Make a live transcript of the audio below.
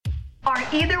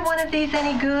either one of these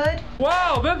any good?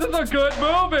 Wow, this is a good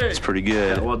movie. It's pretty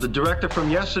good. Yeah, well, the director from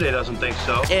yesterday doesn't think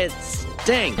so. It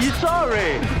stinks. You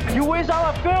sorry? You waste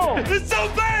our film. It's so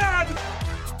bad.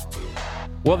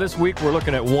 Well, this week we're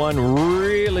looking at one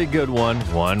really good one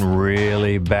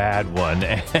really bad one,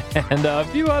 and a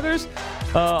few others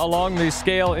along the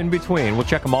scale in between. We'll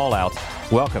check them all out.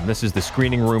 Welcome. This is the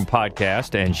Screening Room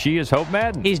Podcast, and she is Hope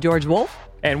Madden. He's George Wolf.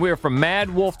 And we're from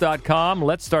madwolf.com.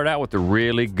 Let's start out with the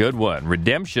really good one.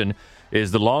 Redemption is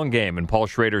the long game, and Paul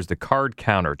Schrader's The Card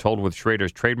Counter. Told with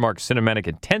Schrader's trademark cinematic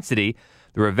intensity,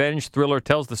 the revenge thriller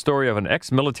tells the story of an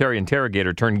ex-military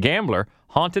interrogator turned gambler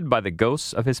haunted by the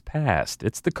ghosts of his past.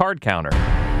 It's The Card Counter.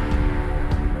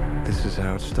 This is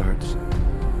how it starts.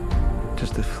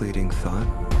 Just a fleeting thought.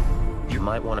 You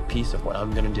might want a piece of what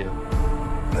I'm going to do.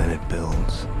 Then it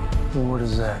builds. What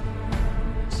is that?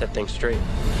 Set things straight.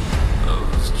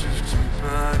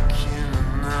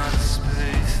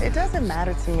 It doesn't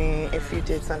matter to me if you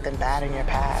did something bad in your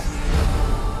past.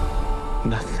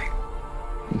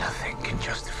 Nothing can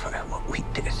justify what we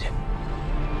did.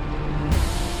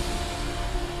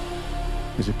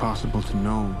 Is it possible to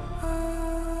know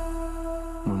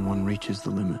when one reaches the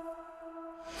limit?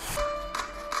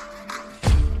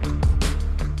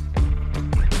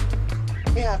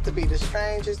 You have to be the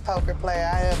strangest poker player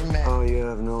I ever met. Oh, you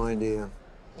have no idea.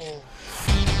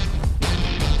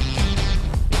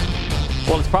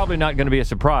 Well, it's probably not going to be a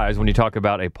surprise when you talk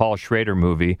about a Paul Schrader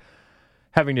movie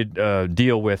having to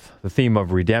deal with the theme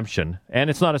of redemption. And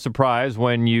it's not a surprise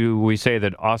when we say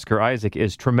that Oscar Isaac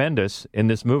is tremendous in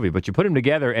this movie. But you put him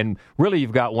together, and really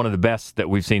you've got one of the best that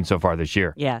we've seen so far this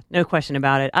year. Yeah, no question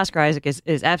about it. Oscar Isaac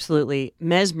is absolutely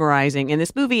mesmerizing in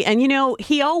this movie. And, you know,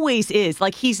 he always is.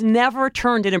 Like, he's never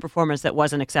turned in a performance that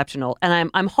wasn't exceptional.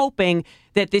 And I'm hoping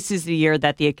that this is the year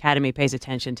that the Academy pays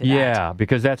attention to that. Yeah,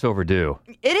 because that's overdue.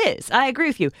 It is. I agree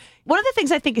with you. One of the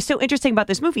things I think is so interesting about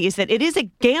this movie is that it is a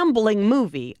gambling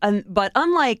movie, but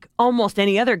unlike almost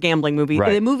any other gambling movie,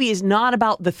 right. The movie is not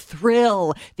about the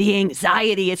thrill, the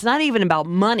anxiety. It's not even about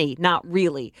money, not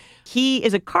really. He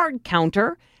is a card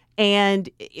counter, and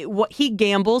what he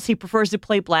gambles, he prefers to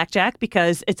play blackjack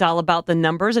because it's all about the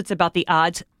numbers. It's about the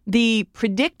odds. The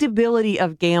predictability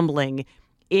of gambling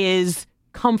is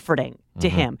comforting to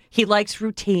him. He likes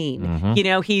routine. You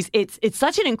know, it's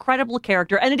such an incredible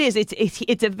character, and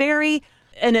it's a very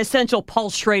an essential Paul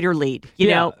Schrader lead. You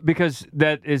know, because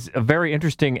that is a very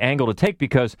interesting angle to take,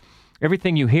 because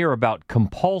everything you hear about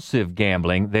compulsive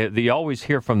gambling, they always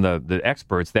hear from the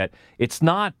experts that it's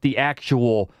not the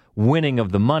actual winning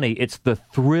of the money, it's the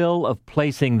thrill of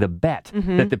placing the bet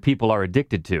that the people are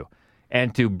addicted to.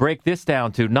 And to break this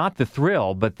down to not the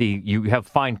thrill, but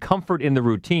find comfort in the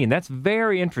routine. That's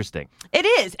very interesting. It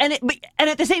is, and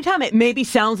at the same time, it maybe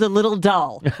sounds a little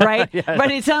dull, right? Yeah. But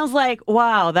it sounds like,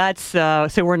 wow, that's so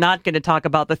we're not going to talk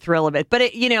about the thrill of it. But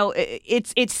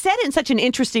it's set in such an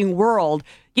interesting world.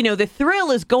 You know, the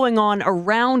thrill is going on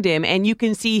around him, and you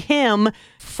can see him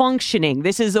functioning.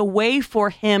 This is a way for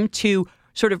him to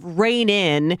sort of rein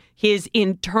in his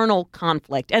internal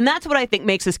conflict. And that's what I think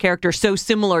makes this character so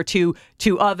similar to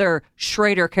other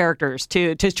Schrader characters,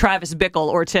 to Travis Bickle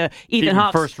or to Ethan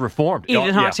Hawke's First Reformed.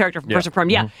 Ethan Hawke's character from First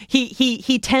Reformed. Yeah.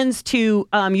 He tends to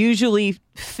usually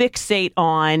fixate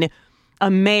on a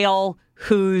male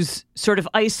who's sort of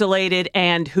isolated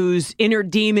and whose inner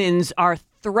demons are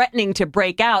threatening to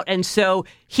break out. And so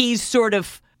he's sort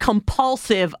of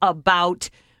compulsive about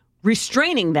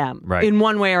restraining them in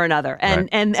one way or another.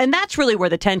 And that's really where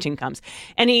the tension comes.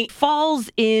 And he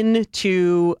falls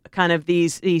into kind of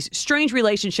these strange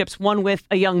relationships, one with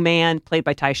a young man played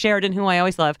by Ty Sheridan, who I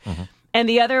always love, and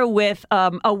the other with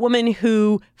a woman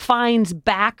who finds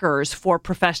backers for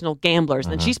professional gamblers.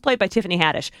 And she's played by Tiffany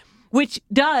Haddish, which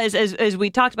does, as we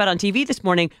talked about on TV this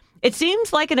morning, it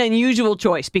seems like an unusual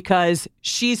choice because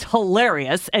she's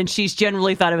hilarious and she's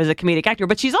generally thought of as a comedic actor,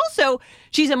 but she's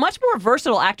a much more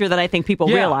versatile actor than I think people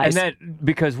realize. And that,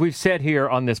 because we've said here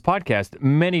on this podcast,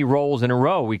 many roles in a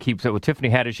row, we keep saying, well,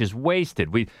 Tiffany Haddish is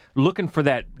wasted. We looking for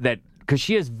that, because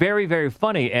she is very, very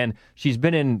funny, and she's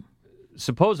been in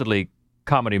supposedly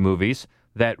comedy movies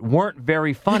that weren't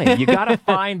very funny. You got to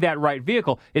find that right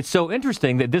vehicle. It's so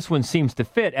interesting that this one seems to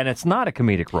fit, and it's not a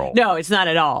comedic role. No, it's not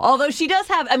at all. Although she does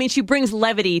have, she brings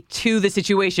levity to the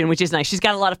situation, which is nice. She's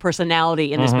got a lot of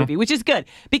personality in this movie, which is good,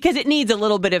 because it needs a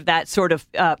little bit of that sort of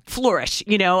flourish,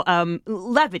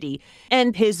 levity.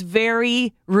 And his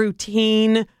very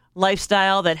routine,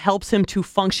 lifestyle that helps him to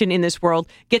function in this world,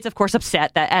 gets, of course,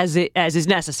 upset that as is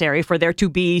necessary for there to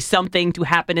be something to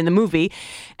happen in the movie.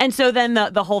 And so then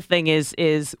the whole thing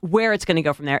is where it's going to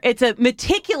go from there. It's a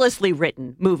meticulously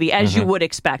written movie, as you would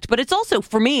expect. But it's also,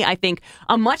 for me, I think,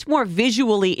 a much more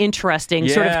visually interesting,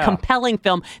 sort of compelling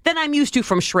film than I'm used to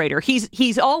from Schrader.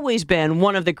 He's always been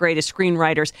one of the greatest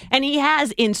screenwriters, and he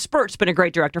has, in spurts, been a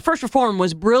great director. First Reform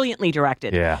was brilliantly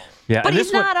directed. Yeah. But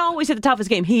he's not always at the top of his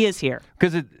game. He is here.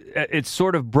 Because it's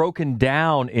sort of broken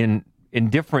down in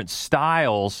different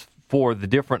styles for the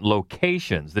different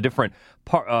locations, the different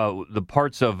the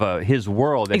parts of his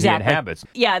world that he inhabits.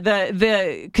 Yeah,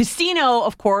 the casino,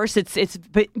 of course, it's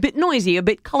a bit noisy, a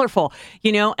bit colorful,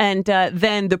 and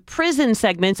then the prison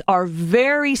segments are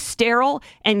very sterile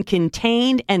and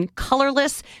contained and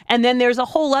colorless. And then there's a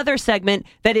whole other segment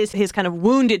that is his kind of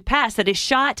wounded past that is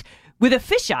shot with a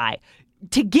fisheye,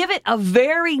 to give it a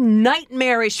very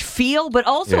nightmarish feel, but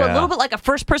also a little bit like a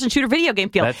first-person shooter video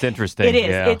game feel. That's interesting. It is.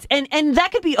 Yeah. And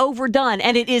that could be overdone,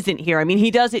 and it isn't here. I mean,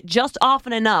 he does it just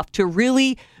often enough to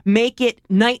really make it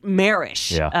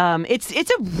nightmarish. Yeah. It's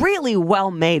a really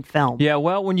well-made film. Yeah,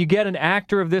 well, when you get an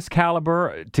actor of this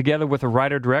caliber together with a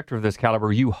writer-director of this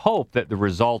caliber, you hope that the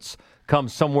results come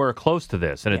somewhere close to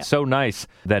this. And it's so nice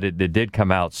that it did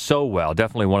come out so well.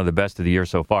 Definitely one of the best of the year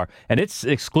so far. And it's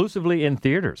exclusively in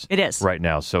theaters. It is. Right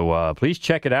now. So please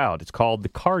check it out. It's called The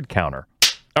Card Counter.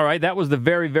 All right, that was the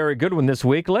very, very good one this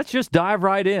week. Let's just dive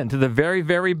right into the very,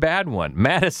 very bad one.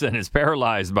 Madison is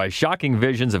paralyzed by shocking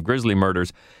visions of grisly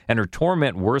murders, and her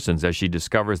torment worsens as she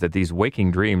discovers that these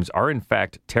waking dreams are, in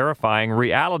fact, terrifying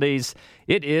realities.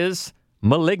 It is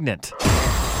Malignant.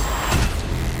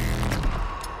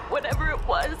 Whatever it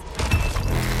was,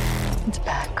 It's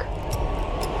back.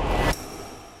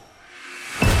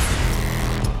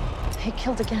 He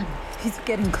killed again. He's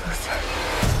getting closer.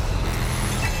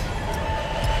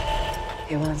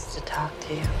 He wants to talk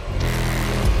to you.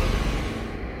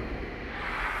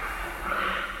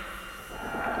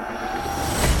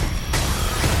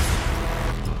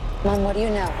 Mom, what do you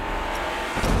know?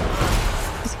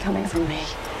 He's coming for me.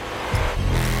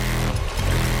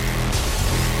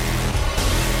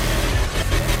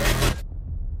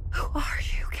 Who are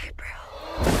you,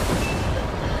 Gabriel?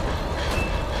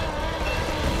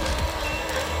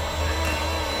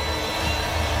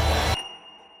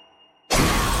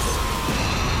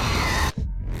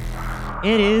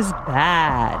 it is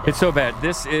bad. It's so bad.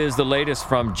 This is the latest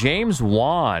from James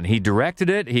Wan. He directed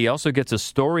it. He also gets a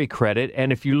story credit.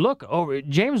 And if you look over,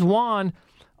 James Wan,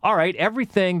 all right,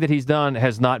 everything that he's done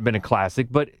has not been a classic,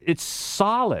 but it's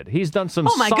solid. He's done some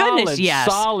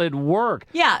solid work.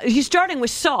 Yeah, he's starting with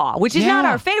Saw, which is not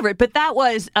our favorite, but that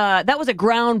was a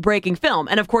groundbreaking film.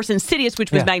 And of course, Insidious,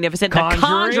 which was magnificent.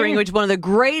 Conjuring, which is one of the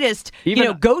greatest,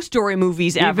 ghost story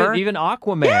movies ever. Even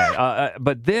Aquaman. Yeah.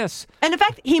 But this, and in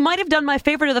fact, he might have done my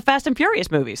favorite of the Fast and Furious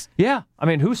movies. Yeah, I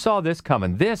mean, who saw this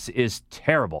coming? This is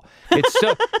terrible.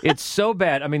 It's so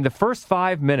bad. I mean, the first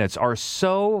 5 minutes are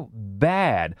so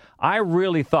bad. I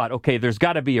really thought, okay, there's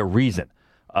got to be a reason.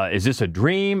 Is this a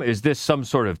dream? Is this some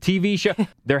sort of TV show?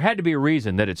 There had to be a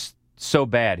reason that it's so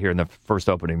bad here in the first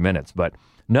opening minutes. But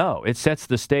no, it sets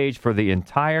the stage for the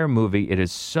entire movie. It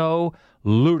is so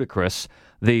ludicrous.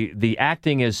 The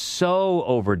acting is so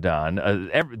overdone.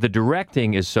 The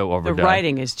directing is so overdone. The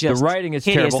writing is just hideous.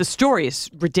 Terrible. The story is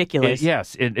ridiculous.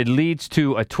 It leads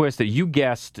to a twist that you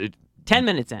guessed 10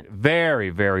 minutes in. Very,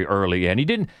 very early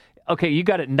in. Okay, you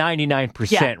got it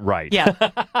 99% right. Yeah.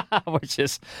 Which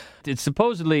is, it's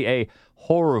supposedly a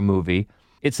horror movie.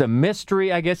 It's a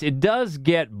mystery, I guess. It does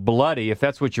get bloody, if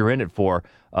that's what you're in it for,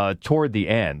 toward the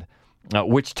end,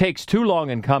 which takes too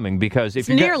long in coming because if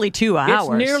it's nearly 2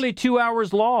 hours. It's nearly 2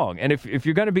 hours long. And if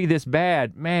you're going to be this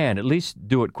bad, man, at least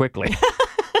do it quickly.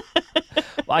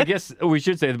 I guess we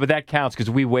should say, but that counts because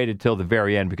we waited till the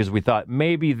very end because we thought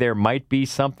maybe there might be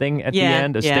something at the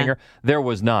end, a stinger. There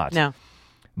was not. No.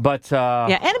 But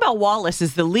Annabelle Wallis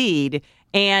is the lead,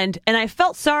 and I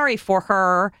felt sorry for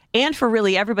her and for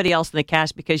really everybody else in the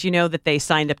cast because you know that they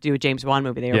signed up to do a James Wan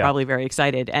movie. They were probably very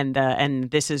excited,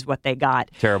 and this is what they got.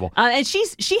 Terrible. And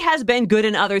she has been good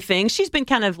in other things. She's been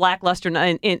kind of lackluster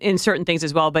in certain things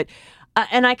as well, but.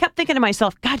 And I kept thinking to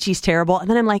myself, God, she's terrible. And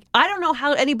then I'm like, I don't know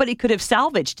how anybody could have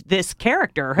salvaged this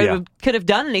character, could have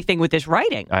done anything with this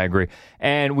writing. I agree.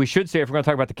 And we should say, if we're going to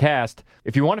talk about the cast,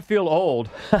 if you want to feel old,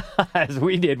 as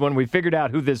we did when we figured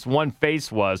out who this one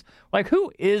face was, like,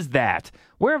 who is that?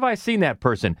 Where have I seen that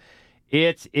person?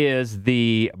 It is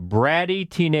the bratty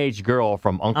teenage girl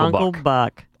from Uncle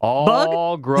Buck. All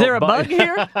bug? grown. Is there a bug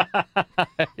here?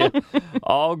 Yeah.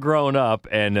 All grown up,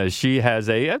 and she has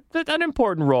an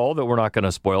important role that we're not going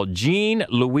to spoil. Jean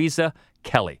Louisa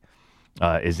Kelly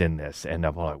is in this, and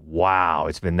I'm like, wow,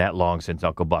 it's been that long since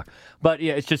Uncle Buck. But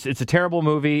yeah, it's a terrible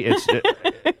movie. It's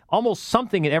almost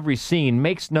something in every scene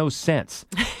makes no sense.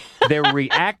 They're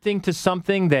reacting to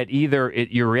something that either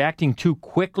you're reacting too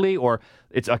quickly, or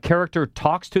it's a character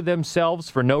talks to themselves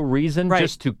for no reason,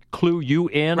 just to clue you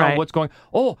in on what's going.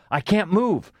 Oh, I can't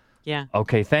move. Yeah.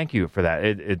 Okay, thank you for that.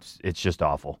 It's just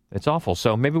awful. It's awful.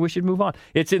 So maybe we should move on.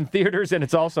 It's in theaters and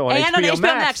it's also on HBO HBO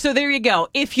Max. So there you go.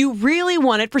 If you really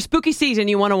want it for spooky season,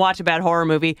 you want to watch a bad horror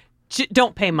movie,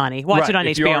 don't pay money. Watch it on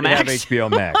if HBO you already Max. have HBO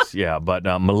Max, yeah. But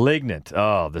Malignant,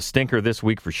 the stinker this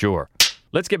week for sure.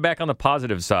 Let's get back on the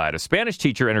positive side. A Spanish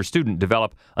teacher and her student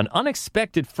develop an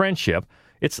unexpected friendship.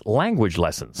 It's language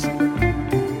lessons.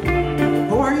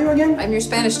 Who are you again? I'm your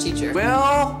Spanish teacher.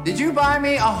 Will, did you buy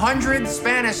me 100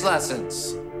 Spanish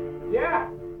lessons? Yeah,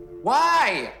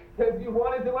 Why? because you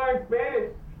wanted to learn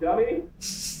Spanish, dummy.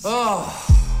 Oh,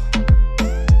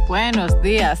 Buenos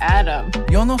días, Adam.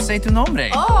 yo no sé tu nombre.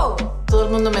 Oh, todo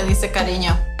el mundo me dice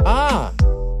cariño. Ah,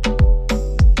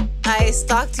 I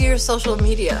stalked your social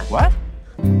media. what?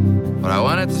 What I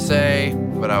wanted to say,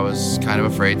 but I was kind of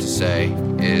afraid to say,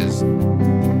 is...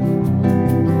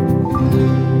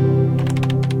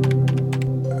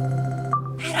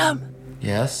 Adam,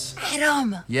 Yes?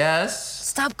 Adam, Yes?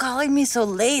 stop calling me so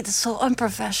late. It's so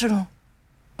unprofessional.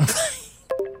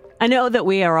 I know that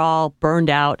we are all burned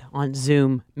out on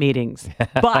Zoom meetings,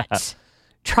 but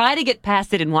try to get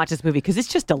past it and watch this movie because it's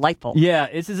just delightful. Yeah,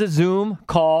 this is a Zoom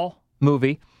call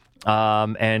movie.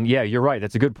 And yeah, you're right.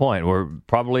 That's a good point. We're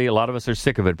probably, a lot of us are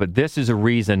sick of it, but this is a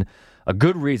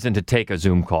good reason to take a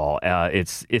Zoom call.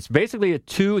 It's basically a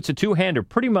two-hander,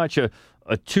 pretty much a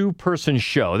two-person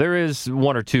show. There is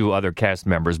one or two other cast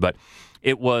members, but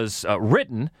it was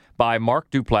written by Mark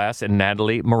Duplass and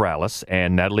Natalie Morales,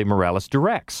 and Natalie Morales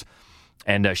directs.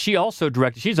 And she also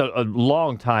directed. She's a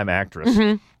long-time actress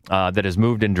that has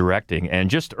moved in directing. And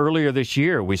just earlier this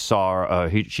year, we saw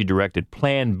she directed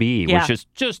Plan B, which is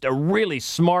just a really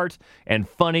smart and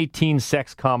funny teen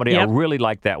sex comedy. I really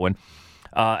like that one.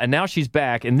 And now she's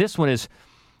back, and this one is.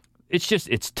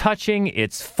 It's touching,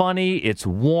 it's funny, it's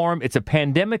warm. It's a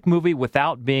pandemic movie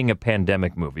without being a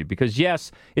pandemic movie. Because,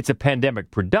 yes, it's a pandemic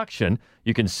production.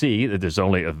 You can see that there's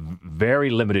only a very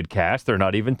limited cast. They're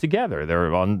not even together.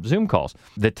 They're on Zoom calls.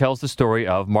 That tells the story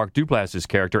of Mark Duplass's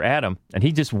character, Adam. And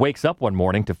he just wakes up one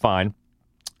morning to find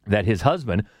that his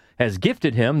husband has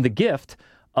gifted him the gift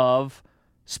of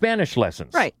Spanish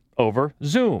lessons over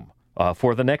Zoom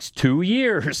for the next 2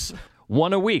 years.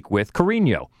 One a week with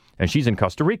Carino. And she's in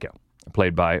Costa Rica,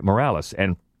 played by Morales.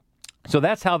 And so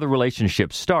that's how the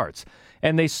relationship starts.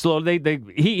 And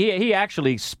he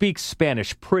actually speaks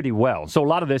Spanish pretty well. So a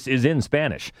lot of this is in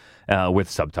Spanish, with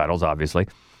subtitles, obviously.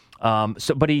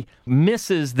 But he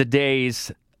misses the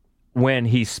days when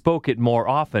he spoke it more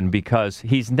often because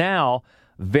he's now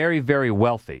very, very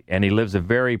wealthy. And he lives a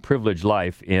very privileged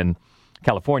life in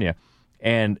California.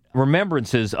 And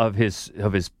remembrances of his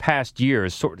past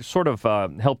years sort of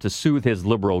help to soothe his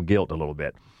liberal guilt a little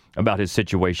bit about his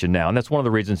situation now. And that's one of the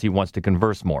reasons he wants to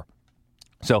converse more.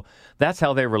 So that's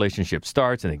how their relationship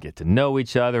starts, and they get to know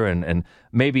each other and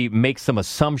maybe make some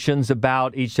assumptions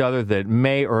about each other that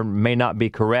may or may not be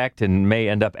correct and may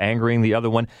end up angering the other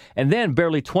one. And then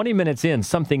barely 20 minutes in,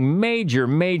 something major,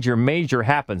 major, major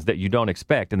happens that you don't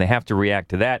expect, and they have to react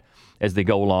to that as they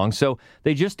go along. So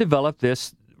they just develop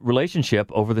this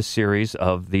relationship over the series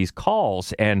of these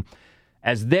calls. And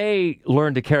as they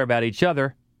learn to care about each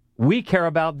other, we care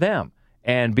about them.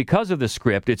 And because of the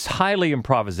script, it's highly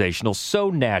improvisational,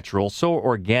 so natural, so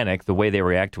organic, the way they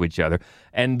react to each other.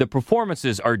 And the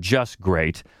performances are just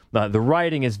great. The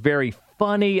writing is very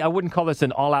funny. I wouldn't call this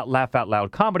an all-out,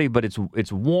 laugh-out-loud comedy, but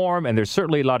it's warm, and there's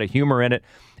certainly a lot of humor in it.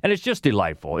 And it's just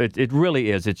delightful. It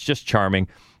really is. It's just charming.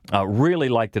 Really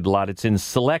liked it a lot. It's in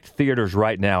select theaters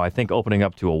right now, I think opening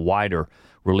up to a wider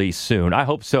release soon. I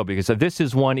hope so, because this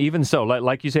is one, even so,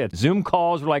 like you said, Zoom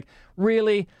calls were like,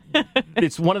 really?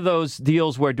 It's one of those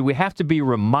deals where do we have to be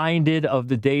reminded of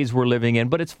the days we're living in?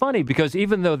 But it's funny because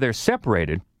even though they're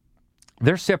separated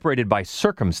by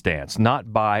circumstance,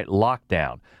 not by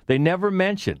lockdown. They never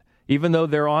mention, even though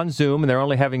they're on Zoom and they're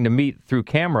only having to meet through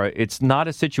camera, it's not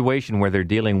a situation where they're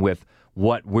dealing with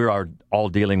what we're all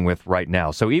dealing with right now.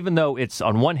 So even though it's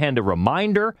on one hand a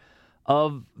reminder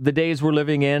of the days we're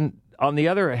living in, on the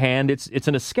other hand, it's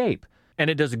an escape. And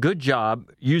it does a good job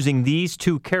using these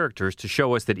two characters to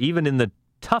show us that even in the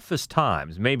toughest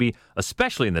times, maybe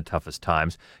especially in the toughest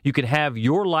times, you can have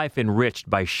your life enriched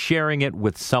by sharing it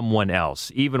with someone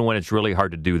else, even when it's really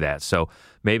hard to do that. So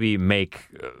maybe make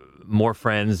more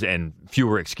friends and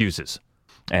fewer excuses.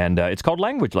 And it's called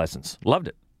Language Lessons. Loved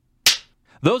it.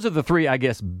 Those are the three, I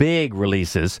guess, big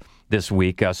releases this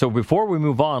week. So before we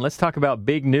move on, let's talk about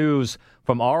big news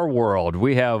from our world.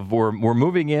 We're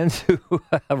moving into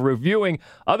reviewing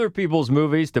other people's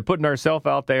movies to putting ourselves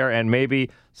out there, and maybe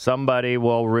somebody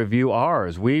will review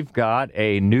ours. We've got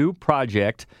a new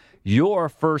project, your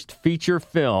first feature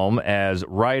film as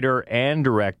writer and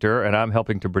director, and I'm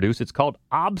helping to produce. It's called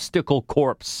Obstacle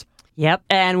Corpse. Yep,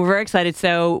 and we're very excited.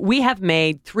 So we have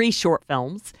made 3 short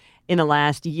films in the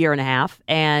last year and a half,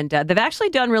 and they've actually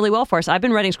done really well for us. I've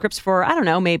been writing scripts for, I don't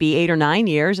know, maybe 8 or 9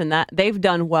 years, and that they've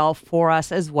done well for us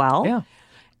as well. Yeah.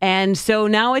 And so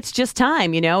now it's just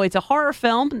time, It's a horror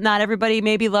film. Not everybody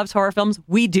maybe loves horror films.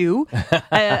 We do.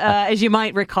 As you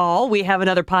might recall, we have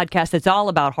another podcast that's all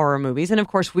about horror movies. And, of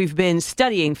course, we've been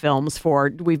studying films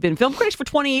we've been film critics for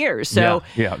 20 years. So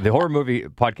Yeah. The horror movie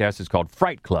podcast is called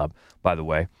Fright Club, by the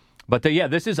way. But,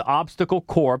 this is Obstacle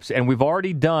Corpse, and we've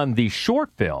already done the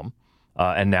short film.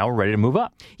 And now we're ready to move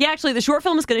up. Yeah, actually, the short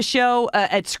film is going to show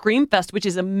at Screamfest, which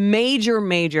is a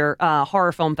major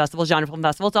horror film festival, genre film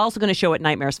festival. It's also going to show at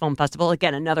Nightmares Film Festival.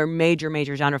 Again, another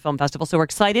major genre film festival. So we're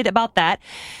excited about that.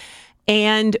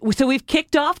 And so we've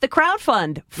kicked off the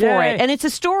crowdfund for it. And it's a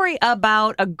story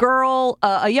about a girl,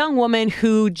 a young woman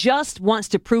who just wants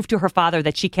to prove to her father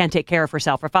that she can take care of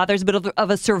herself. Her father's a bit of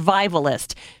a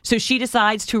survivalist. So she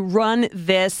decides to run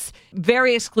this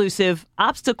very exclusive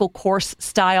obstacle course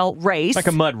style race. Like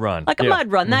a mud run. Like a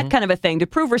mud run, that kind of a thing, to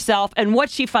prove herself. And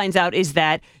what she finds out is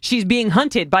that she's being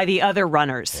hunted by the other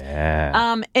runners.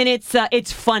 Yeah. And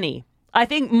it's funny. I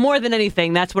think more than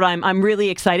anything, that's what I'm really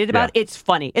excited about. Yeah. It's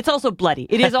funny. It's also bloody.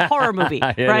 It is a horror movie,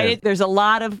 right? There's a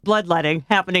lot of bloodletting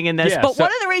happening in this. Yeah, but one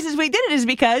of the reasons we did it is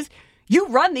because you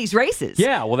run these races.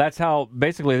 Yeah, well, that's how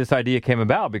basically this idea came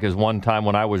about, because one time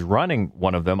when I was running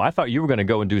one of them, I thought you were going to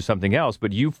go and do something else,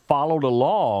 but you followed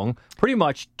along pretty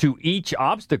much to each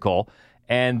obstacle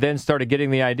and then started getting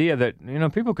the idea that,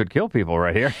 people could kill people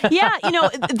right here. Yeah,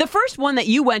 the first one that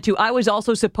you went to, I was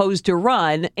also supposed to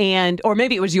run, or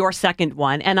maybe it was your second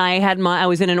one, and I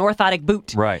was in an orthotic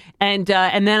boot. Right. And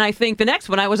then I think the next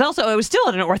one, I was still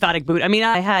in an orthotic boot. I mean,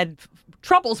 I had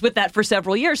troubles with that for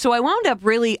several years, so I wound up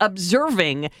really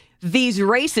observing these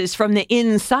races from the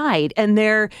inside, and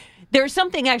there's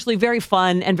something actually very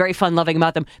fun and very fun-loving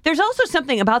about them. There's also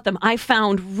something about them I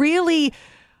found really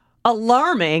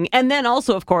alarming, and then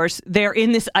also, of course, they're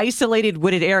in this isolated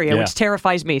wooded area, which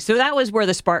terrifies me. So that was where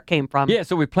the spark came from. Yeah,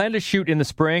 so we plan to shoot in the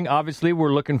spring. Obviously,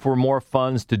 we're looking for more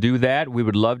funds to do that. We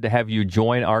would love to have you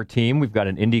join our team. We've got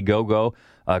an Indiegogo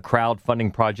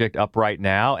crowdfunding project up right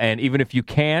now, and even if you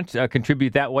can't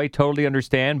contribute that way, totally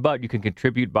understand, but you can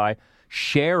contribute by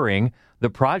sharing the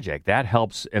project. That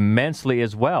helps immensely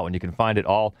as well, and you can find it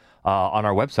all on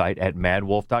our website at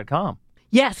madwolf.com.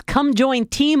 Yes, come join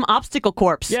Team Obstacle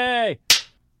Corpse. Yay!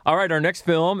 All right, our next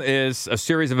film is a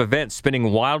series of events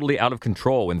spinning wildly out of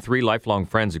control when 3 lifelong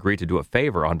friends agree to do a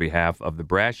favor on behalf of the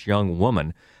brash young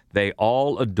woman they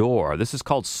all adore. This is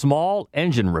called Small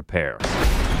Engine Repair.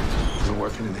 I've been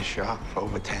working in this shop for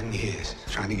over 10 years,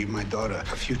 trying to give my daughter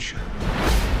a future.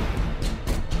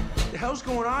 The hell's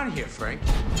going on here, Frank?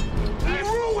 I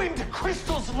ruined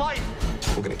Crystal's life!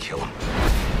 We're gonna kill him.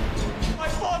 My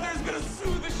father's gonna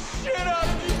sue the shit out of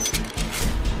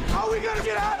me! How are we gonna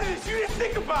get out of this? You didn't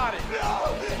think about it! No!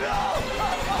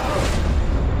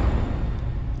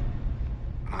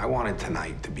 I wanted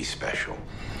tonight to be special.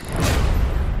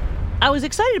 I was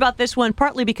excited about this one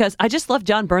partly because I just love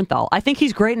John Bernthal. I think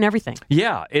he's great in everything.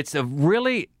 Yeah, it's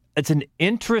an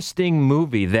interesting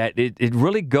movie that it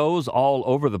really goes all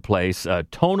over the place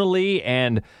tonally,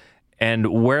 and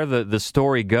where the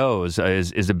story goes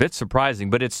is a bit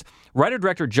surprising. But it's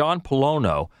writer-director John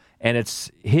Polono, and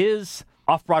it's his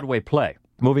off-Broadway play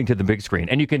moving to the big screen.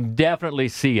 And you can definitely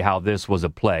see how this was a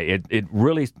play. It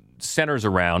really centers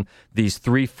around these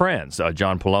 3 friends,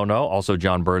 John Polono, also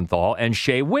John Bernthal, and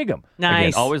Shea Whigham. Nice.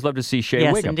 Again, always love to see Shea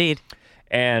Yes, Whigham. indeed.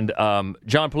 And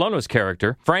John Polono's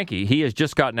character, Frankie, he has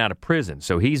just gotten out of prison.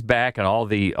 So he's back, and all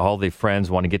the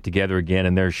friends want to get together again,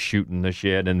 and they're shooting the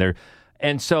shit.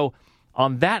 And so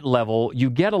on that level, you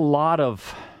get a lot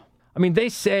of, they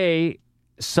say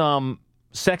some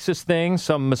sexist things,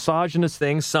 some misogynist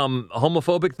things, some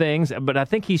homophobic things, but I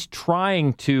think he's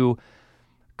trying to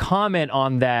comment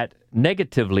on that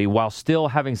negatively while still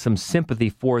having some sympathy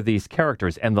for these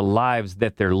characters and the lives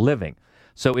that they're living.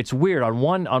 So it's weird. On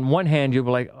one hand, you'll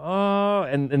be like, oh,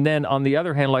 and then on the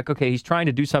other hand, like, okay, he's trying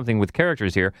to do something with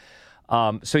characters here.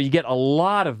 So you get a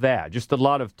lot of that, just a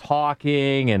lot of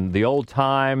talking and the old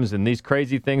times and these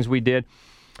crazy things we did.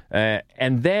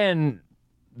 And then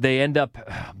they end up,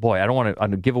 boy, I don't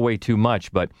want to give away too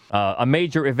much, but a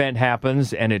major event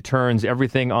happens and it turns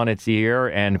everything on its ear,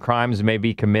 and crimes may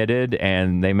be committed,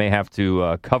 and they may have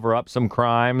to cover up some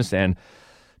crimes and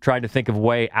try to think of a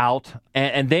way out.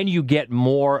 And then you get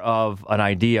more of an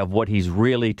idea of what he's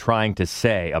really trying to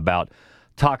say about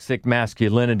toxic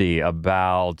masculinity,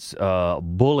 about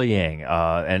bullying,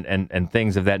 and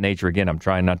things of that nature. Again, I'm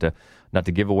trying not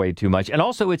to give away too much. And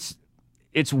also,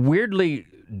 it's weirdly,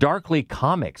 darkly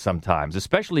comic sometimes,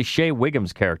 especially Shea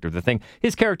Wiggum's character.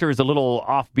 His character is a little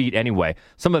offbeat anyway.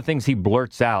 Some of the things he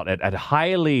blurts out at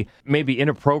highly, maybe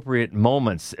inappropriate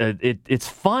moments. It's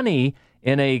funny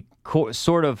in a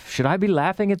sort of, should I be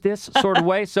laughing at this sort of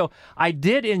way? So I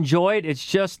did enjoy it. It's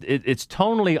just, it's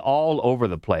tonally all over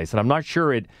the place. And I'm not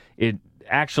sure it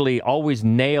actually always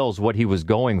nails what he was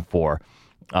going for.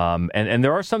 And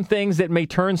there are some things that may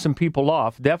turn some people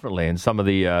off, definitely, and some of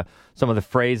the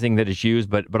phrasing that is used.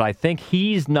 But I think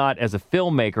he's not, as a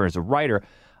filmmaker, as a writer,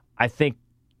 I think,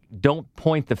 don't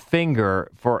point the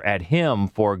finger at him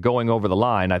for going over the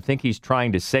line. I think he's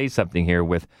trying to say something here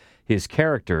with his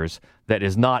characters that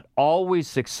is not always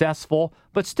successful,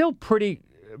 but still pretty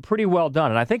well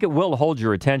done. And I think it will hold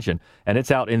your attention. And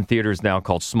it's out in theaters now,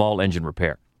 called Small Engine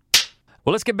Repair.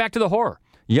 Well, let's get back to the horror.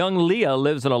 Young Leah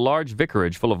lives in a large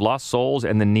vicarage full of lost souls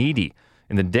and the needy.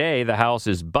 In the day, the house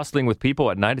is bustling with people.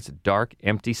 At night, it's a dark,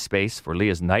 empty space for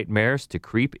Leah's nightmares to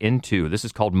creep into. This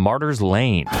is called Martyrs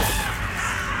Lane.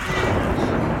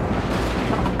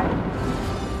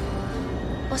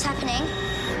 What's happening?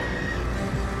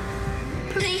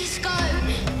 Please go.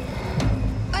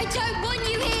 I don't want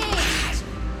you here.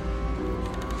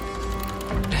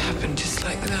 It happened just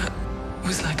like that. It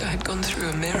was like I had gone through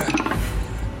a mirror.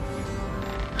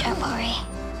 Don't worry.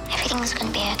 Everything's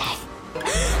gonna be okay.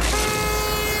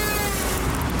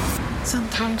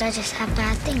 Sometimes I just have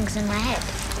bad things in my head.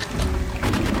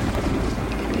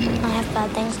 I have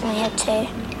bad things in my head too.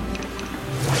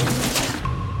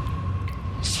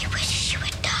 She wishes you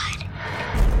had died.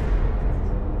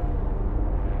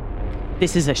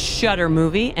 This is a Shudder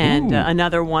movie, and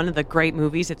another one of the great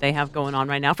movies that they have going on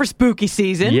right now for spooky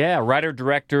season. Yeah,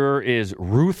 writer-director is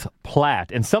Ruth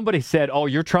Platt. And somebody said,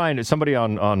 somebody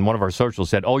on one of our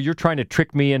socials said, you're trying to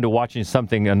trick me into watching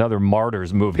another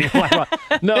Martyrs movie.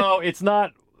 No, it's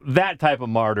not that type of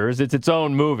Martyrs. It's its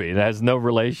own movie. It has no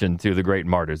relation to the great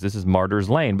Martyrs. This is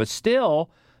Martyrs Lane, but still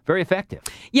very effective.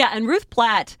 Yeah, and Ruth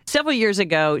Platt, several years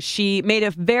ago, she made a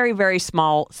very, very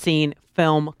small scene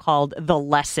film called The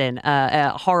Lesson,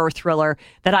 a horror thriller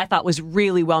that I thought was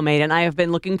really well made, and I have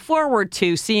been looking forward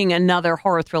to seeing another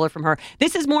horror thriller from her.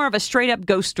 This is more of a straight-up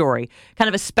ghost story, kind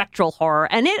of a spectral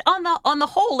horror, and it on the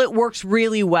whole, it works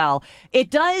really well. It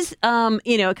does, it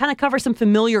kind of covers some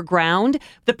familiar ground.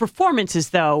 The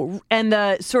performances, though, and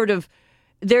the sort of,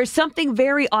 there's something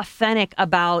very authentic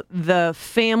about the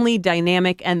family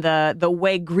dynamic and the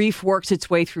way grief works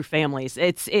its way through families.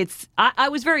 I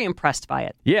was very impressed by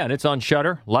it. Yeah, and it's on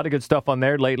Shudder. A lot of good stuff on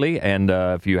there lately. And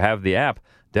if you have the app,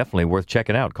 definitely worth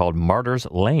checking out, called Martyrs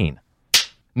Lane.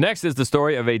 Next is the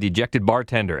story of a dejected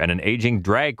bartender and an aging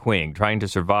drag queen trying to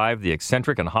survive the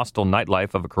eccentric and hostile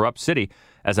nightlife of a corrupt city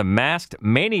as a masked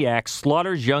maniac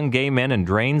slaughters young gay men and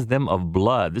drains them of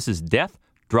blood. This is Death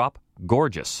Drop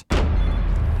Gorgeous.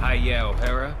 Hi, yeah,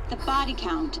 O'Hara. The body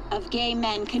count of gay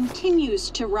men continues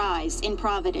to rise in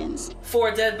Providence.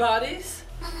 4 dead bodies?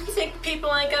 You think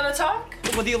people ain't gonna talk?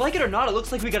 Whether you like it or not, it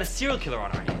looks like we got a serial killer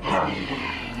on our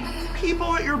hands.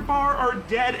 People at your bar are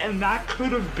dead, and that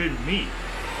could have been me.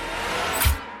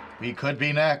 We could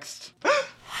be next.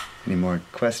 Any more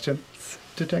questions,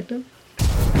 Detective?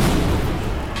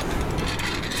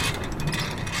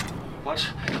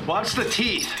 Watch the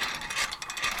teeth.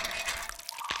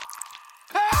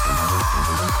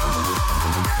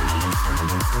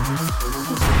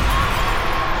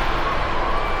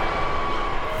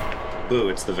 Boo,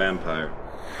 it's the vampire.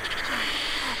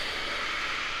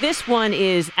 This one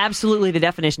is absolutely the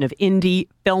definition of indie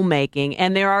filmmaking,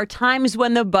 and there are times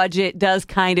when the budget does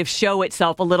kind of show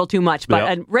itself a little too much.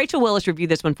 But Rachel Willis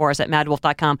reviewed this one for us at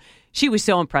madwolf.com. She was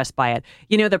so impressed by it.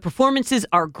 You know, the performances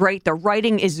are great. The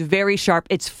writing is very sharp.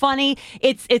 It's funny.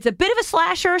 It's a bit of a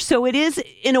slasher, so it is,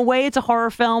 in a way, it's a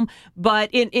horror film. But,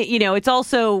 it's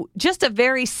also just a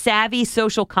very savvy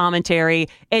social commentary.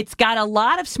 It's got a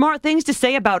lot of smart things to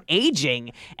say about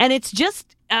aging. And it's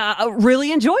just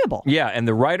really enjoyable. Yeah, and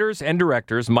the writers and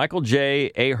directors, Michael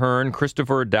J. Ahern,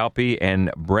 Christopher Dalpy,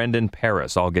 and Brendan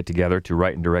Paris all get together to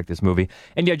write and direct this movie.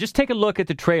 And yeah, just take a look at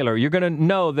the trailer. You're going to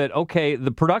know that, okay,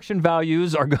 the production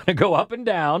values are going to go up and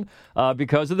down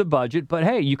because of the budget, but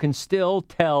hey, you can still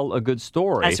tell a good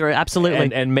story. That's right,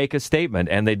 absolutely. And make a statement,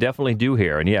 and they definitely do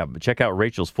here. And yeah, check out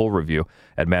Rachel's full review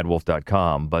at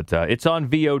madwolf.com. But it's on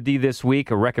VOD this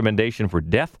week, a recommendation for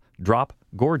Death Drop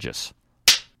Gorgeous.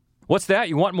 What's that?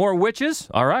 You want more witches?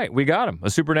 All right, we got them. A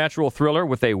supernatural thriller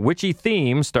with a witchy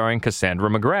theme starring Cassandra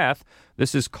McGrath.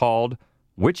 This is called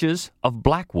Witches of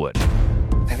Blackwood.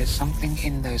 There is something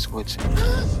in those woods.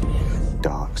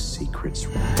 Dark secrets,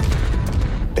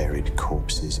 buried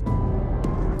corpses.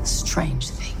 Strange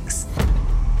things.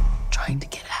 Trying to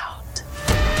get out.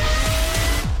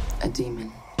 A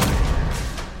demon.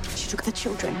 She took the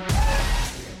children.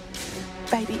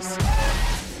 Babies.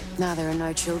 Now there are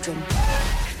no children.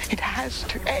 It has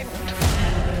to end.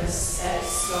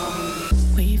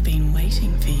 We've been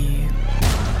waiting for you.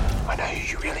 I know who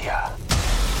you really are.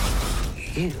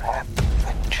 You have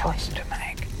a choice to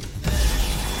make.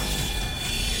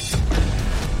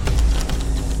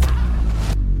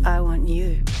 I want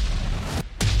you.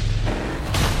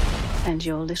 And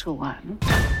your little one.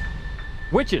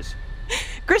 Witches.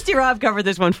 Christy Robb covered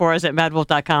this one for us at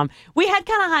madwolf.com. We had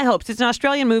kind of high hopes. It's an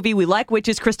Australian movie. We like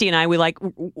witches. Christy and I, we like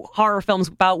horror films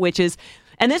about witches.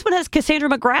 And this one has Cassandra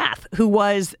McGrath, who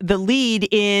was the lead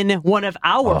in one of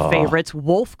our favorites,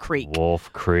 Wolf Creek.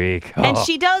 Wolf Creek. And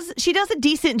she does a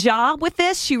decent job with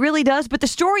this. She really does. But the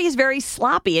story is very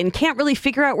sloppy and can't really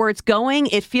figure out where it's going.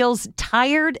 It feels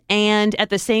tired and at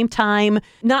the same time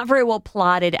not very well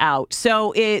plotted out.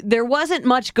 So there wasn't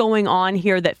much going on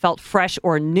here that felt fresh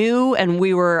or new. And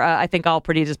we were, I think, all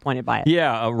pretty disappointed by it.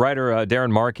 Yeah, writer Darren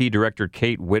Markey, director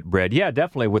Kate Whitbread. Yeah,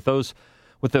 definitely with those.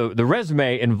 With the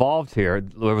resume involved here,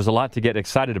 there was a lot to get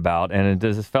excited about, and it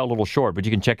just fell a little short. But you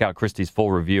can check out Christie's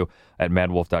full review at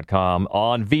madwolf.com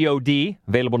on VOD,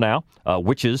 available now,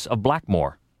 Witches of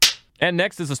Blackmore. And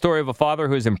next is the story of a father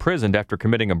who is imprisoned after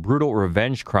committing a brutal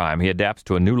revenge crime. He adapts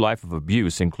to a new life of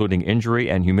abuse, including injury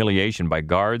and humiliation by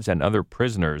guards and other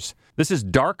prisoners. This is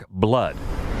Dark Blood.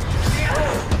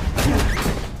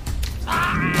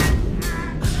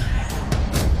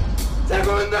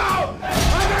 Segundo!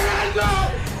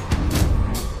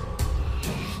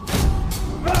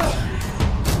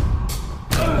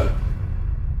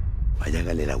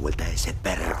 Váyale la vuelta a ese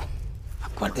perro. ¿A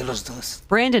cuál de los dos?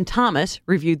 Brandon Thomas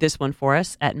reviewed this one for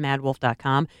us at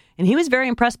madwolf.com, and he was very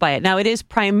impressed by it. Now, it is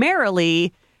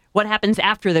primarily what happens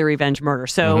after the revenge murder.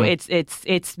 So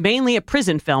it's mainly a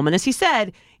prison film. And as he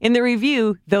said in the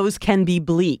review, those can be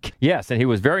bleak. Yes, and he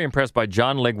was very impressed by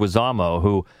John Leguizamo,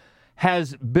 who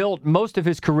has built most of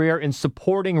his career in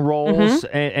supporting roles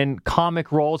and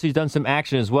comic roles. He's done some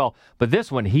action as well. But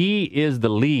this one, he is the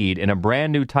lead in a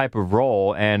brand new type of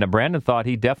role, and Brandon thought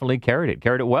he definitely carried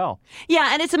it well. Yeah,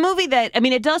 and it's a movie that, I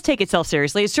mean, it does take itself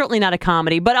seriously. It's certainly not a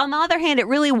comedy, but on the other hand, it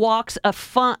really walks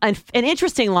an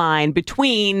interesting line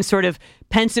between sort of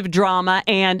pensive drama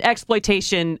and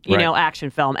exploitation, action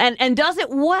film, and does it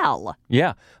well.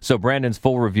 Yeah. So Brandon's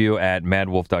full review at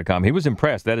madwolf.com. He was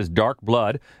impressed. That is Dark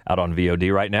Blood, out on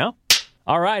VOD right now.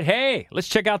 All right, hey, let's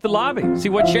check out the lobby, see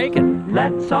what's shaking.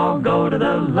 Let's all go to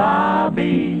the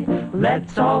lobby.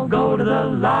 Let's all go to the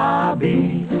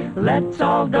lobby. Let's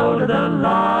all go to the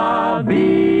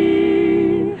lobby.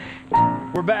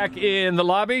 We're back in the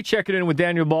lobby, checking in with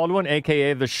Daniel Baldwin,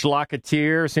 a.k.a. the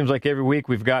Schlocketeer. Seems like every week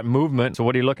we've got movement. So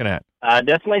what are you looking at?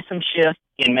 Definitely some shifts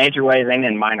in major ways and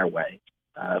in minor ways.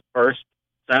 First,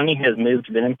 Sony has moved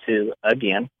Venom 2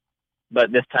 again,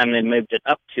 but this time they moved it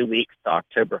up 2 weeks to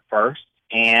October 1st.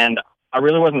 And I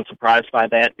really wasn't surprised by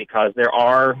that because there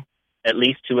are at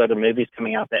least 2 other movies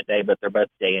coming out that day, but they're both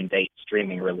day-and-date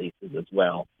streaming releases as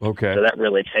well. Okay. So that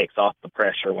really takes off the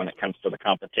pressure when it comes to the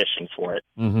competition for it.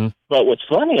 Mm-hmm. But what's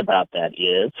funny about that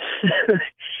is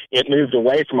it moved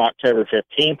away from October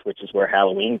 15th, which is where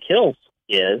Halloween Kills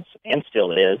is and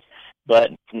still is.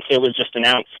 But it was just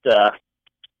announced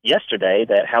yesterday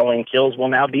that Halloween Kills will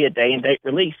now be a day-and-date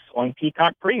release on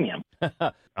Peacock Premium.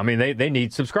 I mean, they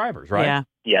need subscribers, right? Yeah.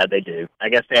 Yeah, they do. I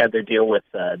guess they had their deal with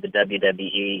the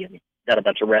WWE and got a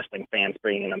bunch of wrestling fans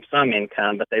bringing them some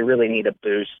income, but they really need a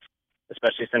boost,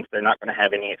 especially since they're not going to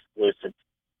have any exclusive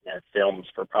films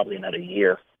for probably another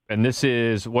year. And this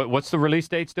is, what's the release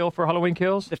date still for Halloween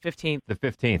Kills? The 15th. The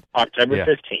 15th. October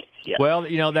 15th, yeah.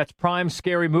 Well, that's prime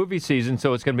scary movie season,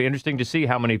 so it's going to be interesting to see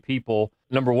how many people,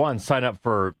 number one, sign up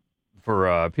for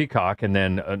Peacock, and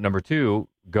then number two,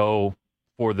 go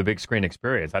for the big screen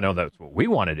experience. I know that's what we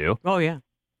want to do. Oh, yeah.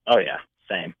 Oh, yeah.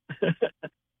 Same.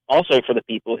 Also, for the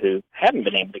people who haven't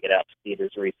been able to get out to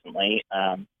theaters recently,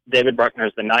 David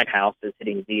Bruckner's The Night House is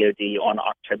hitting VOD on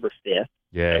October 5th.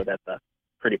 Yeah. So that's a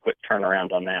pretty quick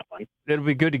turnaround on that one. It'll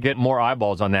be good to get more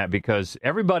eyeballs on that because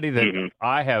everybody that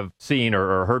I have seen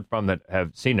or heard from that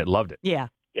have seen it loved it. Yeah.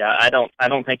 Yeah, I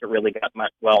don't think it really got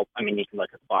much. Well, I mean, you can look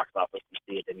at the box office and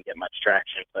see it didn't get much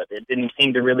traction, but it didn't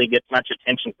seem to really get much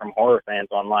attention from horror fans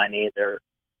online either.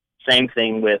 Same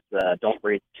thing with Don't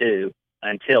Breathe 2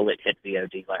 until it hit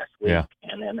VOD last week,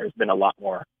 and then there's been a lot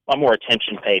more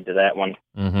attention paid to that one.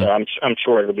 So I'm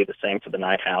sure it'll be the same for The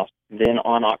Night House. Then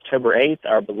on October 8th,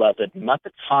 our beloved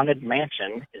Muppets Haunted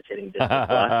Mansion is hitting Disney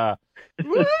Plus.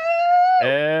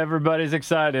 Everybody's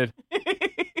excited.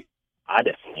 I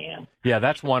definitely am. Yeah,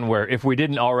 that's one where if we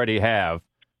didn't already have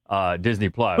Disney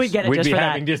Plus, we'd get it just be for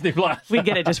having that. Disney Plus. We'd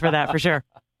get it just for that, for sure.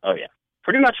 Oh, yeah.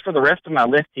 Pretty much for the rest of my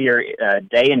list here,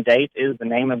 Day and Date is the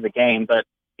name of the game, but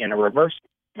in a reverse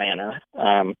manner.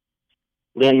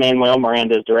 Lin-Manuel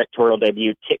Miranda's directorial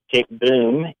debut, Tick, Tick,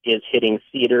 Boom, is hitting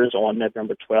theaters on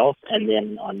November 12th and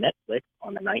then on Netflix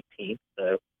on the 19th.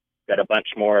 So got a bunch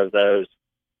more of those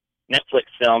Netflix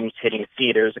films hitting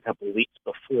theaters a couple of weeks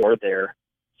before their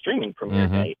streaming premiere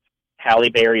date. Halle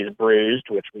Berry's Bruised,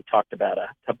 which we talked about a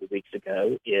couple of weeks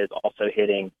ago, is also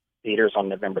hitting theaters on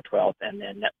November 12th and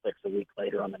then Netflix a week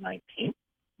later on the 19th.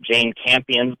 Jane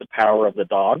Campion's The Power of the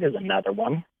Dog is another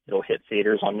one. It'll hit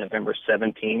theaters on November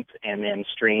 17th and then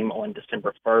stream on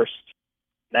December 1st.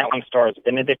 That one stars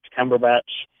Benedict Cumberbatch,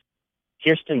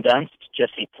 Kirsten Dunst,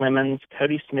 Jesse Plemons,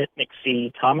 Cody Smith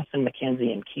McPhee, Thomasin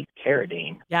McKenzie, and Keith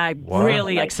Carradine. Yeah, I'm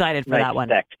really excited for that one.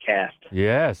 Stacked cast.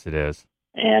 Yes, it is.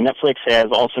 And Netflix has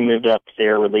also moved up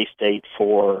their release date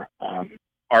for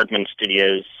Aardman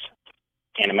Studios'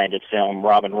 animated film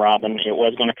Robin Robin. It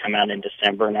was going to come out in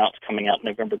December. Now it's coming out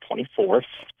November 24th.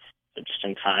 So just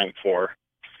in time for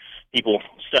people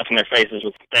stuffing their faces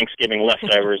with Thanksgiving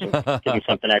leftovers and getting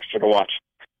something extra to watch.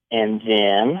 And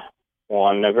then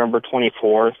on November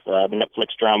 24th, the Netflix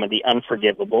drama The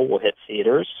Unforgivable will hit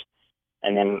theaters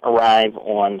and then arrive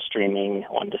on streaming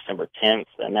on December 10th.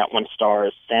 And that one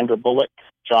stars Sandra Bullock,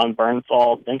 John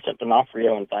Bernthal, Vincent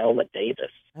D'Onofrio, and Viola Davis.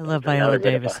 I love Viola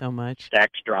Davis so much.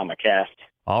 Stacked drama cast.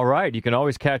 All right. You can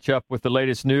always catch up with the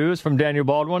latest news from Daniel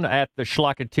Baldwin at the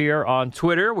Schlocketeer on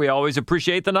Twitter. We always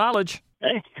appreciate the knowledge.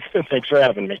 Hey, thanks for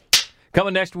having me.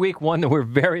 Coming next week, one that we're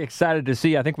very excited to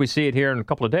see. I think we see it here in a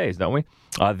couple of days, don't we?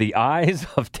 The Eyes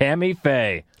of Tammy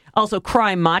Faye. Also,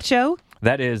 Cry Macho.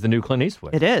 That is the new Clint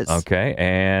Eastwood. It is. Okay.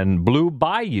 And Blue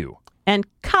Bayou. And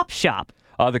Cop Shop.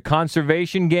 The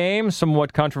Conservation Game,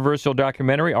 somewhat controversial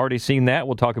documentary. Already seen that.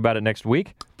 We'll talk about it next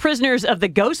week. Prisoners of the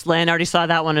Ghostland. Already saw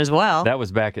that one as well. That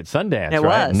was back at Sundance, it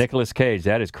right? Was. Nicolas Cage.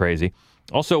 That is crazy.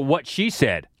 Also, What She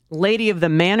Said. Lady of the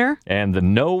Manor. And The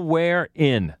Nowhere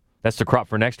Inn. That's the crop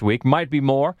for next week. Might be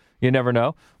more. You never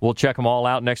know. We'll check them all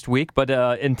out next week. But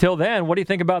until then, what do you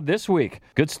think about this week?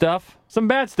 Good stuff? Some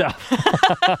bad stuff.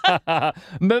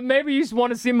 But maybe you just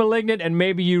want to see Malignant and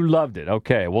maybe you loved it.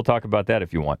 Okay, we'll talk about that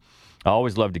if you want. I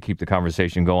always love to keep the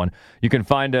conversation going. You can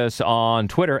find us on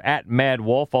Twitter at Mad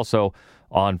Wolf. Also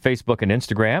on Facebook and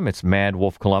Instagram, it's Mad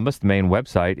Wolf Columbus. The main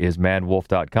website is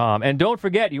madwolf.com. And don't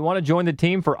forget, you want to join the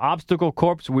team for Obstacle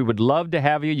Corps. We would love to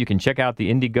have you. You can check out the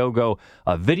Indiegogo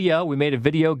video. We made a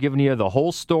video giving you the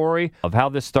whole story of how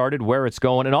this started, where it's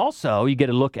going. And also, you get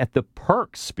a look at the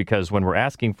perks, because when we're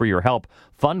asking for your help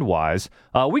fund-wise,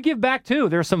 we give back too.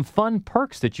 There's some fun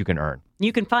perks that you can earn.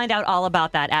 You can find out all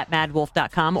about that at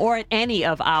madwolf.com or at any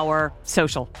of our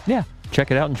social. Yeah. Check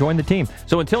it out and join the team.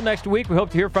 So until next week, we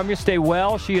hope to hear from you. Stay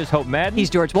well. She is Hope Madden. He's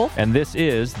George Wolf. And this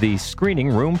is the Screening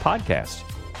Room Podcast.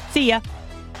 See ya.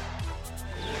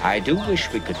 I do wish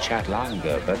we could chat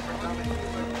longer, but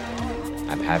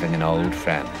I'm having an old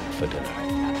friend for dinner.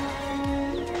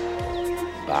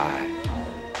 Bye.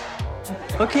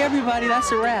 Okay, everybody, that's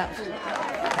a wrap.